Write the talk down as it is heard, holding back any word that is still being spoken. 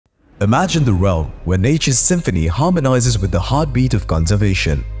Imagine the realm where nature's symphony harmonizes with the heartbeat of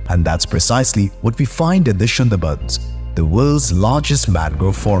conservation, and that's precisely what we find in the Sundarbans, the world's largest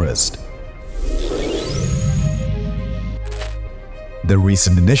mangrove forest. The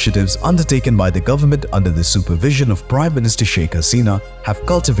recent initiatives undertaken by the government under the supervision of Prime Minister Sheikh Hasina have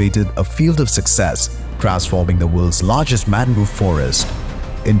cultivated a field of success, transforming the world's largest mangrove forest.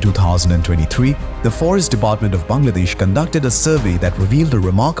 In 2023, the Forest Department of Bangladesh conducted a survey that revealed a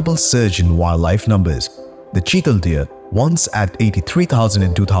remarkable surge in wildlife numbers. The cheetal deer, once at 83,000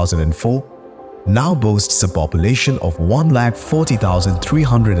 in 2004, now boasts a population of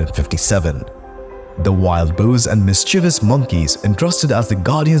 140,357. The wild boars and mischievous monkeys, entrusted as the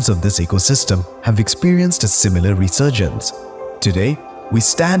guardians of this ecosystem, have experienced a similar resurgence. Today, we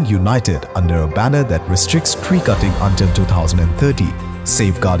stand united under a banner that restricts tree cutting until 2030,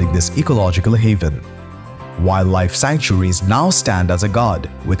 safeguarding this ecological haven. Wildlife sanctuaries now stand as a guard,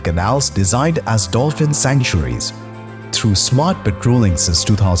 with canals designed as dolphin sanctuaries. Through smart patrolling since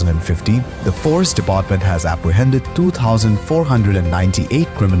 2015, the Forest Department has apprehended 2,498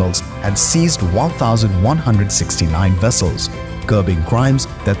 criminals and seized 1,169 vessels, curbing crimes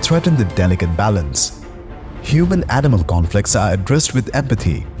that threaten the delicate balance. Human-animal conflicts are addressed with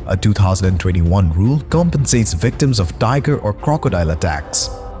empathy. A 2021 rule compensates victims of tiger or crocodile attacks.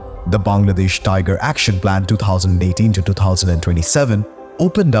 The Bangladesh Tiger Action Plan 2018 to 2027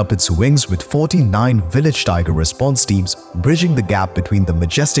 opened up its wings with 49 village tiger response teams, bridging the gap between the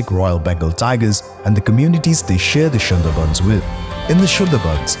majestic Royal Bengal tigers and the communities they share the Sundarbans with. In the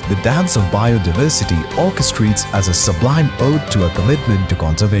Sundarbans, the dance of biodiversity orchestrates as a sublime ode to a commitment to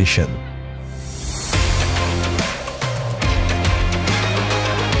conservation.